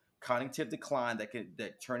cancer, cognitive decline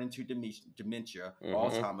that turn into dementia, Mhm.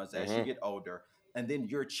 Alzheimer's as you Mhm. get older, and then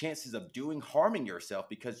your chances of harming yourself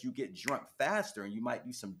because you get drunk faster and you might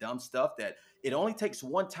do some dumb stuff that it only takes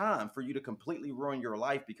one time for you to completely ruin your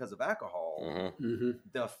life because of alcohol. Mhm. Mm-hmm.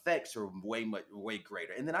 The effects are way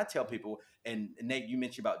greater. And then I tell people, and Nate, you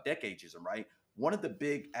mentioned about decadeism, right? One of the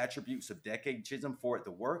big attributes of decadeism for it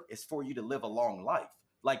to work is for you to live a long life.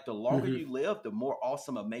 Like the longer Mm-hmm. you live, the more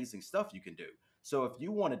awesome, amazing stuff you can do. So if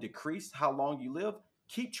you want to decrease how long you live,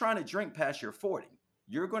 keep trying to drink past your 40.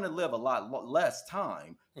 You're going to live a lot less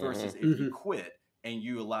time versus Mhm. if you Mm-hmm. quit and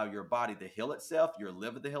you allow your body to heal itself, your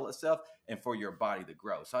liver to heal itself, and for your body to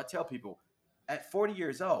grow. So I tell people, at 40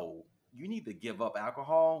 years old, you need to give up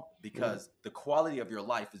alcohol Mhm. because the quality of your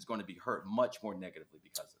life is going to be hurt much more negatively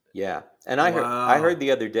because of it. Yeah, and I heard Wow.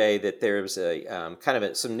 the other day that there's a kind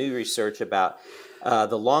of some new research about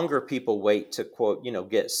the longer people wait to quote,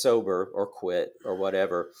 get sober or quit or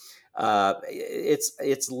whatever,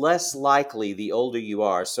 it's less likely the older you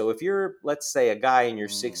are. So if you're, let's say, a guy in your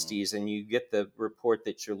Mm, 60s and you get the report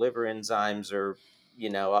that your liver enzymes are,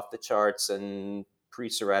 off the charts and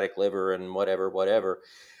pre-cirrhotic liver and whatever,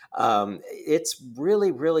 it's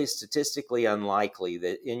really, really statistically unlikely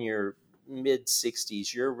that in your mid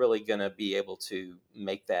 60s you're really going to be able to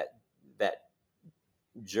make that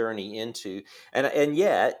journey into, and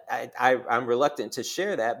yet I'm reluctant to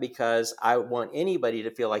share that because I want anybody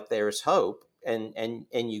to feel like there's hope, and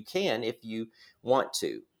you can if you want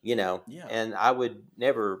to, yeah. and I would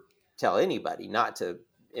never tell anybody not to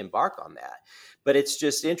embark on that. But it's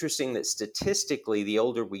just interesting that statistically the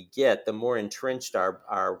older we get, the more entrenched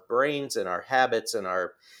our brains and our habits and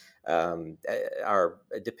our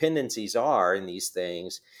dependencies are in these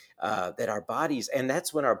things, that our bodies, and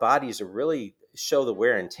that's when our bodies are really show the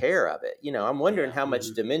wear and tear of it. I'm wondering Yeah. how much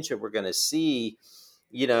Mm-hmm. dementia we're going to see,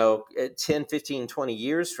 at 10, 15, 20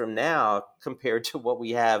 years from now compared to what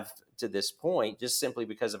we have to this point, just simply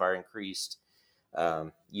because of our increased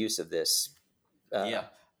use of this. Yeah.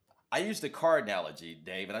 I use the car analogy,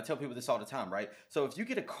 Dave, and I tell people this all the time, right? So if you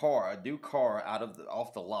get a new car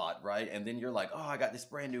off the lot, right, and then you're like, oh, I got this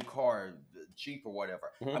brand new car, Jeep or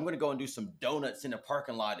whatever. Mhm. I'm gonna go and do some donuts in the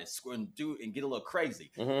parking lot and get a little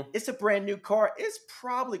crazy. Mhm. It's a brand new car. It's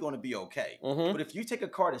probably going to be okay. Mhm. But if you take a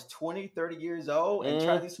car that's 20, 30 years old and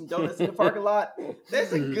try to Mhm. do some donuts in the parking lot,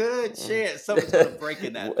 there's a Mm-hmm. good chance something's going to break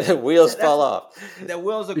in that thing. Wheels That's fall off. the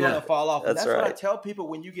wheels are going Yeah. to fall off. And That's that's what I right. tell people: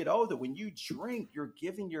 when you get older, when you drink, you're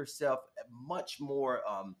giving yourself much more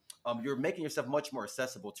you're making yourself much more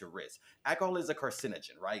accessible to risk. Alcohol is a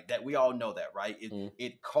carcinogen, right? That we all know that, right? it Mm.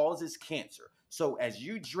 it causes cancer. So as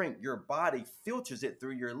you drink, your body filters it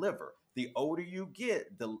through your liver. The older you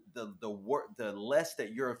get, the less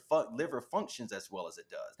that your liver functions as well as it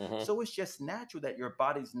does. Mhm. So it's just natural that your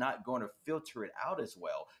body's not going to filter it out as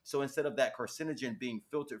well. So instead of that carcinogen being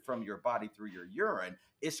filtered from your body through your urine,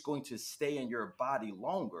 it's going to stay in your body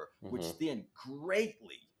longer, Mhm. which then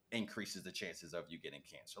greatly increases the chances of you getting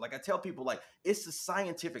cancer. Like I tell people, like, it's a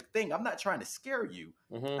scientific thing. I'm not trying to scare you.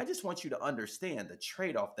 Mhm. I just want you to understand the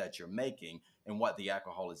trade-off that you're making and what the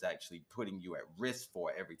alcohol is actually putting you at risk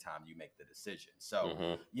for every time you make the decision. So,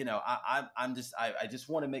 Mhm. I just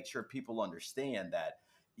want to make sure people understand that.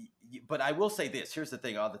 But I will say this. Here's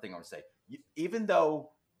the other thing I want to say. Even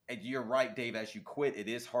though, and you're right, Dave, as you quit, it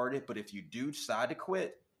is harder. But if you do decide to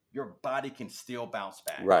quit, your body can still bounce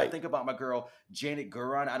back. I Right. think about my girl, Janet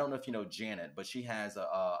Guran. I don't know if you know Janet, but she has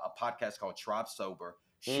a podcast called Tribe Sober.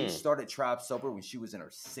 She Mm. started Tribe Sober when she was in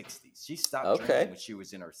her 60s. She stopped drinking Okay. when she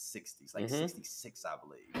was in her 60s, like Mhm. 66, I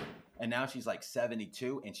believe. And now she's like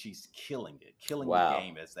 72 and she's killing it, killing the Wow.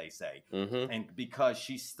 game, as they say. Mhm. And because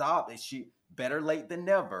she stopped, better late than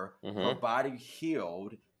never. Her Mm-hmm. body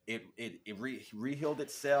healed. It re-healed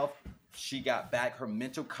itself. She got back her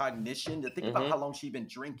mental cognition. To think about Mm-hmm. how long she'd been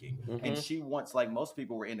drinking, and Mm-hmm. she once, like most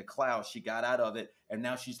people, were in the clouds. She got out of it, and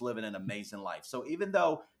now she's living an amazing life. So even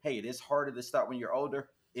though, hey, it is harder to stop when you're older,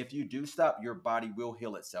 if you do stop, your body will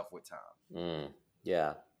heal itself with time.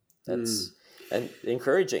 Yeah, Mm. that's and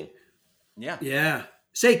encouraging. Yeah. Yeah.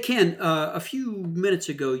 Say, Ken, a few minutes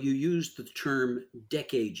ago you used the term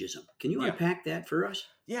decadeism. Can you Yeah. unpack that for us?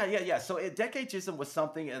 Yeah. So decadeism was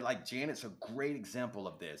something, and like Janet's a great example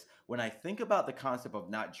of this. When I think about the concept of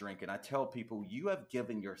not drinking, I tell people you have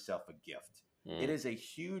given yourself a gift. It Mm. is a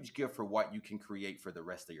huge gift for what you can create for the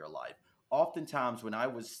rest of your life. Oftentimes, when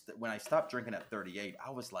I stopped drinking at 38,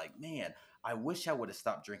 I was like, man, I wish I would have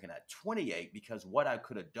stopped drinking at 28 because what I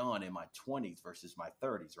could have done in my 20s versus my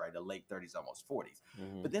 30s, right? The late 30s, almost 40s.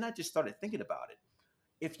 Mm-hmm. But then I just started thinking about it.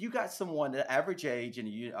 If you got someone, the average age in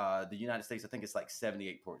the United States, I think it's like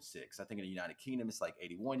 78.6. I think in the United Kingdom, it's like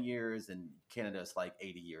 81 years, and Canada is like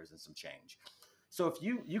 80 years and some change. So if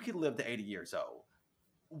you can live to 80 years old,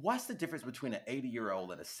 what's the difference between an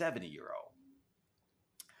 80-year-old and a 70-year-old?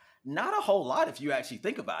 Not a whole lot if you actually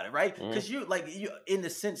think about it, right? Mm. Because you in the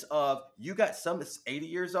sense of you got some 80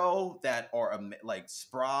 years old that are like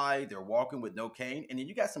spry, they're walking with no cane, and then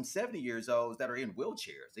you got some 70 years olds that are in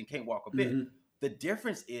wheelchairs and can't walk a bit. Hmm. The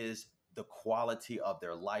difference is the quality of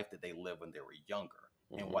their life that they lived when they were younger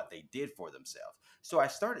and Mm-hmm. what they did for themselves. So I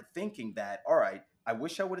started thinking that, all right, I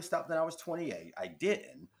wish I would have stopped when I was 28. I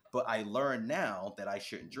didn't, but I learned now that I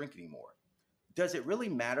shouldn't drink anymore. Does it really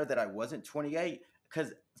matter that I wasn't 28?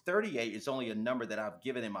 Because 38 is only a number that I've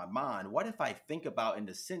given in my mind. What if I think about in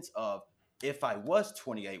the sense of if I was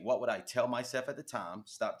 28, what would I tell myself at the time?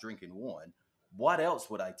 Stop drinking, one. What else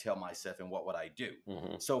would I tell myself and what would I do?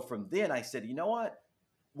 Mm-hmm. So from then I said, you know what?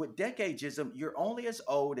 With decadeism, you're only as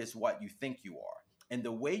old as what you think you are. And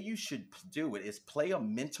the way you should do it is play a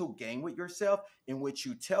mental game with yourself in which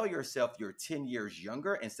you tell yourself you're 10 years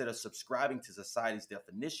younger instead of subscribing to society's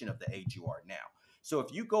definition of the age you are now. So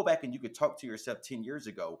if you go back and you could talk to yourself 10 years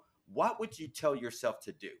ago, what would you tell yourself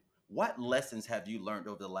to do? What lessons have you learned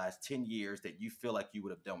over the last 10 years that you feel like you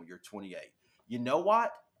would have done when you're 28? You know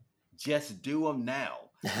what? Just do them now.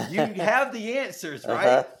 You have the answers,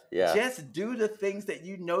 right? Yeah. Just do the things that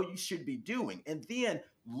you know you should be doing. And then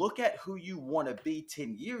look at who you want to be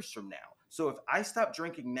 10 years from now. So if I stop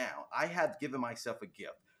drinking now, I have given myself a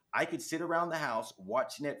gift. I could sit around the house,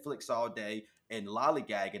 watch Netflix all day and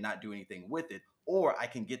lollygag and not do anything with it. Or I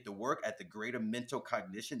can get to work at the greater mental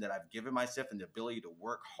cognition that I've given myself and the ability to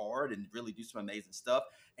work hard and really do some amazing stuff.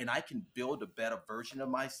 And I can build a better version of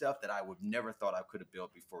myself that I would never thought I could have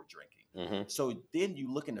built before drinking. Mm-hmm. So then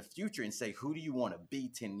you look in the future and say, who do you want to be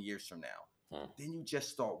 10 years from now? Mm. Then you just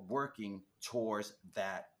start working towards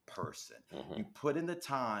that person. Mm-hmm. You put in the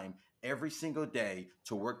time every single day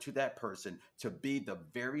to work to that person, to be the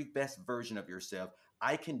very best version of yourself.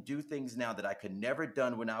 I can do things now that I could never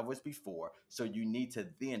done when I was before. So you need to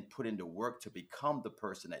then put into work to become the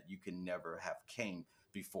person that you can never have came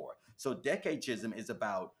before. So decadeism is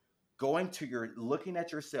about looking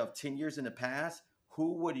at yourself 10 years in the past.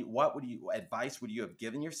 Advice would you have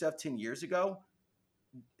given yourself 10 years ago?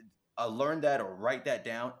 Learn that or write that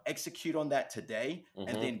down, execute on that today, Mm-hmm.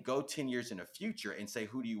 and then go 10 years in the future and say,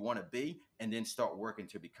 who do you want to be? And then start working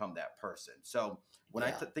to become that person. So when I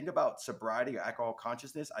think about sobriety or alcohol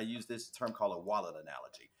consciousness, I use this term called a wallet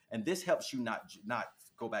analogy. And this helps you not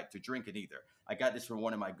go back to drinking either. I got this from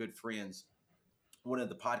one of my good friends, one of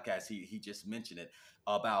the podcasts, he just mentioned it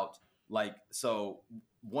about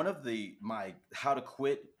one of my how to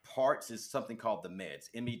quit parts is something called the meds,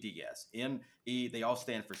 MEDS. They all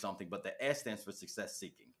stand for something, but the S stands for success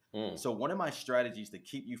seeking. Mm. So one of my strategies to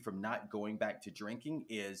keep you from not going back to drinking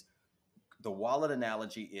is the wallet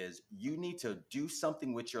analogy is you need to do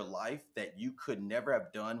something with your life that you could never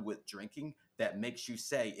have done with drinking that makes you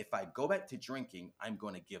say, if I go back to drinking, I'm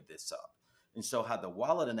going to give this up. And so how the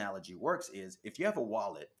wallet analogy works is if you have a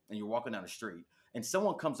wallet and you're walking down the street and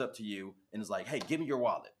someone comes up to you and is like, hey, give me your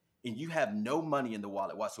wallet. And you have no money in the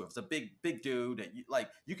wallet whatsoever. It's a big dude that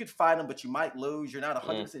you could fight him, but you might lose. You're not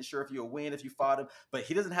 100% sure if you'll win if you fought him, but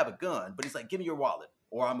he doesn't have a gun, but he's like, give me your wallet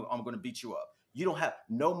or I'm going to beat you up. You don't have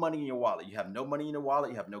no money in your wallet. You have no money in your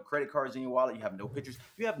wallet. You have no credit cards in your wallet. You have no pictures.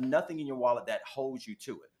 You have nothing in your wallet that holds you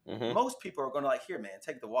to it. Mm-hmm. Most people are going to like, here, man,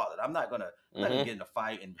 take the wallet. I'm not going to get in a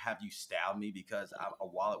fight and have you stab me because I'm a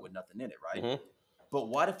wallet with nothing in it, right? Mm-hmm. But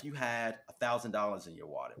what if you had $1,000 in your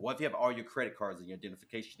wallet? What if you have all your credit cards and your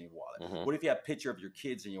identification in your wallet? Mm-hmm. What if you have a picture of your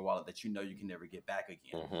kids in your wallet that you know you can never get back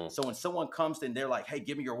again? Mm-hmm. So when someone comes and they're like, hey,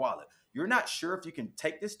 give me your wallet. You're not sure if you can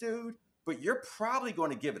take this dude, but you're probably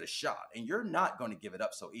going to give it a shot, and you're not going to give it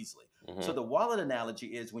up so easily. Mm-hmm. So the wallet analogy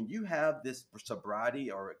is when you have this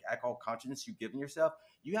sobriety or alcohol consciousness you've given yourself,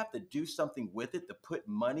 you have to do something with it to put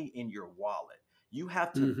money in your wallet. You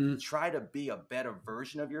have to try to be a better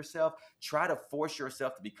version of yourself. Try to force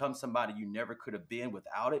yourself to become somebody you never could have been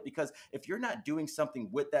without it. Because if you're not doing something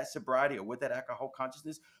with that sobriety or with that alcohol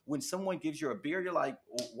consciousness, when someone gives you a beer, you're like,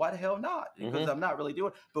 well, why the hell not? Because I'm not really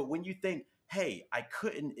doing it. But when you think, hey, I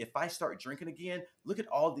couldn't, if I start drinking again, look at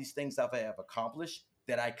all these things that I have accomplished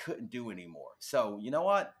that I couldn't do anymore. So you know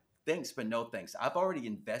what? Thanks, but no thanks. I've already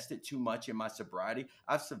invested too much in my sobriety.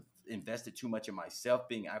 I've invested too much in myself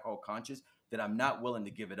being alcohol conscious that I'm not willing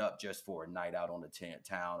to give it up just for a night out on the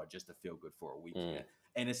town or just to feel good for a weekend.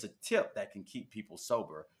 And it's a tip that can keep people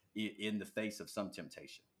sober in the face of some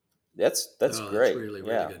temptation. That's great. That's really, really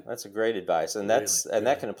good. That's a great advice. And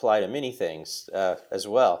that can apply to many things as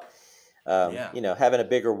well. Having a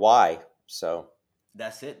bigger why. So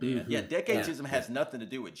that's it, man. Yeah, decadeism has nothing to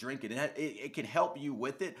do with drinking. It can help you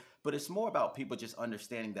with it, but it's more about people just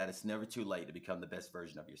understanding that it's never too late to become the best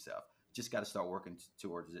version of yourself. Just got to start working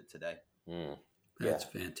towards it today. That's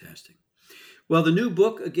fantastic. Well, the new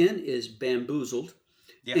book, again, is Bamboozled.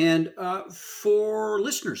 Yeah. And for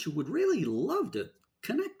listeners who would really love to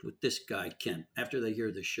connect with this guy, Ken, after they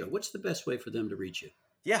hear this show, what's the best way for them to reach you?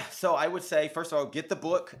 Yeah, so I would say, first of all, get the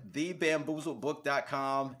book,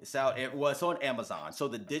 thebamboozledbook.com. It's out. It's on Amazon. So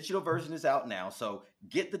the digital version is out now. So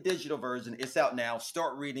get the digital version. It's out now.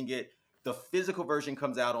 Start reading it. The physical version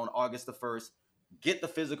comes out on August the 1st. Get the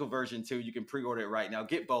physical version too. You can pre-order it right now.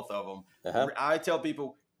 Get both of them. I tell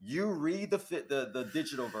people, you read the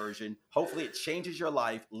digital version. Hopefully it changes your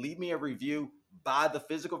life. Leave me a review. Buy the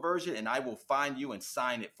physical version, and I will find you and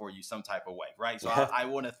sign it for you some type of way, right? So I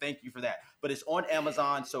want to thank you for that. But it's on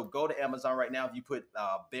Amazon, so go to Amazon right now. If you put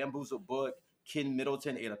Bamboozled Book, Ken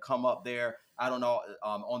Middleton, it'll come up there. I don't know,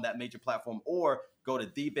 on that major platform, or go to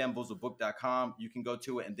thebamboozledbook.com. You can go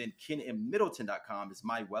to it, and then kenmmiddleton.com is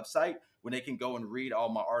my website where they can go and read all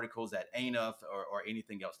my articles at ANF or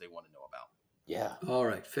anything else they want to know about. Yeah. All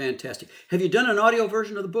right. Fantastic. Have you done an audio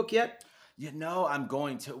version of the book yet? I'm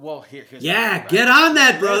going to. Well, here's get on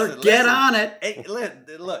that, brother. Get on it. Hey,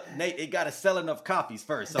 look, Nate, it got to sell enough copies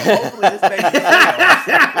first. So hopefully this thing sells.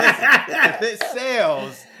 If it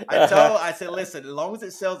sells, I said, listen, as long as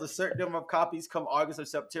it sells a certain number of copies come August or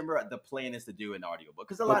September, the plan is to do an audiobook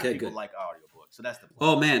because a lot of people like audiobooks. So that's the plan.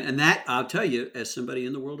 Oh, man. And that, I'll tell you, as somebody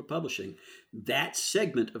in the world of publishing, that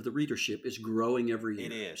segment of the readership is growing every year.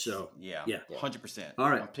 It is. So, yeah. 100%. All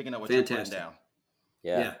right. I'm picking up what you're putting down.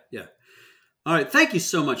 Yeah. All right. Thank you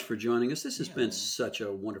so much for joining us. This has been such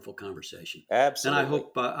a wonderful conversation. Absolutely.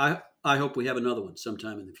 And I hope we have another one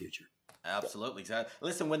sometime in the future. Absolutely.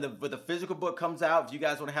 Listen, when the physical book comes out, if you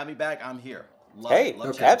guys want to have me back, I'm here.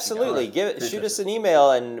 Absolutely. Shoot us an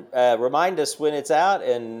email and remind us when it's out,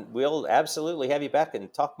 and we'll absolutely have you back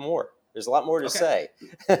and talk more. There's a lot more to say.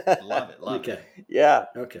 Love it. Yeah.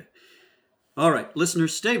 Okay. All right,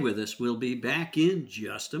 listeners, stay with us. We'll be back in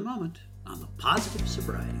just a moment on the Positive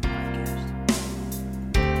Sobriety Podcast.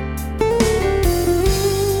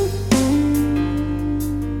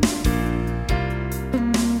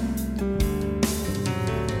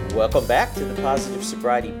 Welcome back to the Positive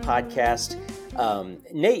Sobriety Podcast.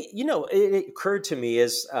 Nate, it occurred to me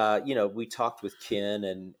as we talked with Ken,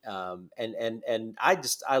 and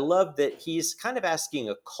I love that he's kind of asking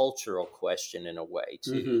a cultural question in a way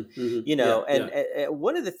too. And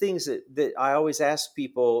one of the things that I always ask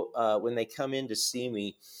people when they come in to see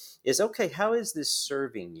me is, okay, how is this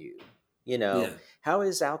serving you? How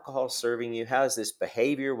is alcohol serving you? How is this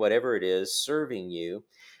behavior, whatever it is, serving you?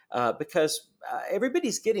 Because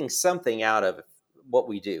everybody's getting something out of what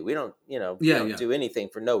we do. We don't, do anything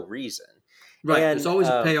for no reason. Right. And there's always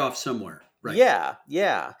a payoff somewhere. Right.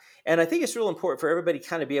 Yeah. And I think it's real important for everybody to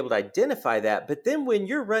kind of be able to identify that. But then when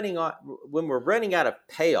we're running out of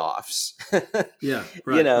payoffs,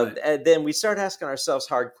 then we start asking ourselves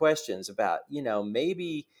hard questions about,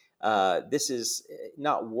 maybe this is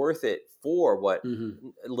not worth it for what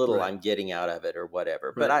little I'm getting out of it or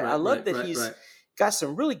whatever. But I love that he's got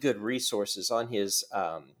some really good resources on his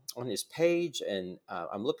page, and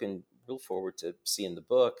I'm looking real forward to seeing the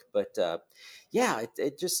book. But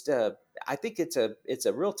it just I think it's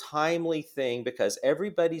a real timely thing, because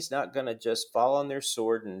everybody's not going to just fall on their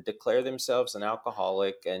sword and declare themselves an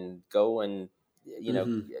alcoholic and go and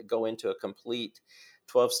go into a complete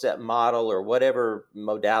 12-step model or whatever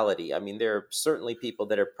modality. I mean, there are certainly people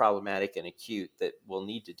that are problematic and acute that will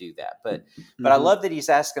need to do that. But I love that he's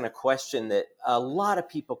asking a question that a lot of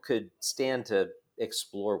people could stand to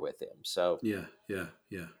explore with him. So yeah.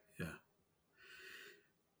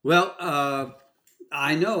 Well,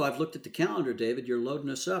 I know. I've looked at the calendar, David. You're loading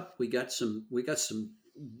us up. We got some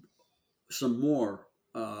more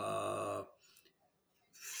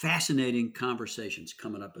fascinating conversations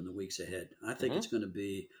coming up in the weeks ahead. I think it's going to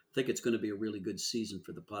be a really good season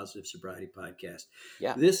for the Positive Sobriety Podcast.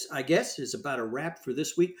 Yeah. This, I guess, is about a wrap for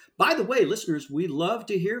this week. By the way, listeners, we love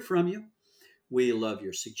to hear from you. We love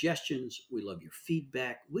your suggestions. We love your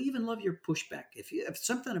feedback. We even love your pushback. If you have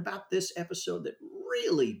something about this episode that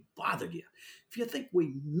really bothered you, if you think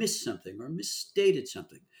we missed something or misstated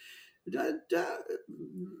something,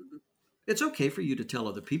 it's okay for you to tell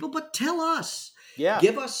other people, but tell us. Yeah.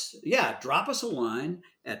 Drop us a line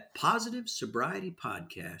at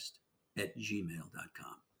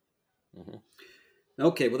positivesobrietypodcast@gmail.com. Mm-hmm.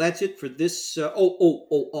 Okay, well, that's it for this.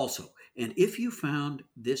 Also, and if you found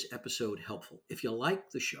this episode helpful, if you like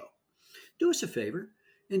the show, do us a favor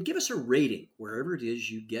and give us a rating wherever it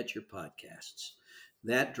is you get your podcasts.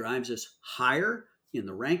 That drives us higher in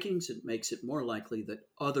the rankings. It makes it more likely that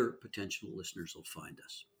other potential listeners will find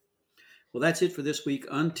us. Well, that's it for this week.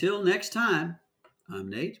 Until next time, I'm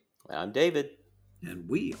Nate. I'm David. And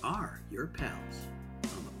we are your pals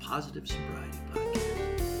on the Positive Sobriety Podcast.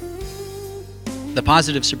 The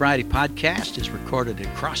Positive Sobriety Podcast is recorded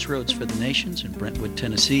at Crossroads for the Nations in Brentwood,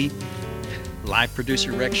 Tennessee. Live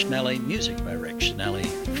producer Rex Schnelly, music by Rex Schnelly,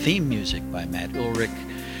 theme music by Matt Ulrich,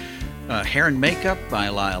 hair and makeup by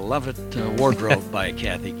Lyle Lovett, wardrobe by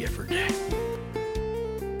Kathy Gifford.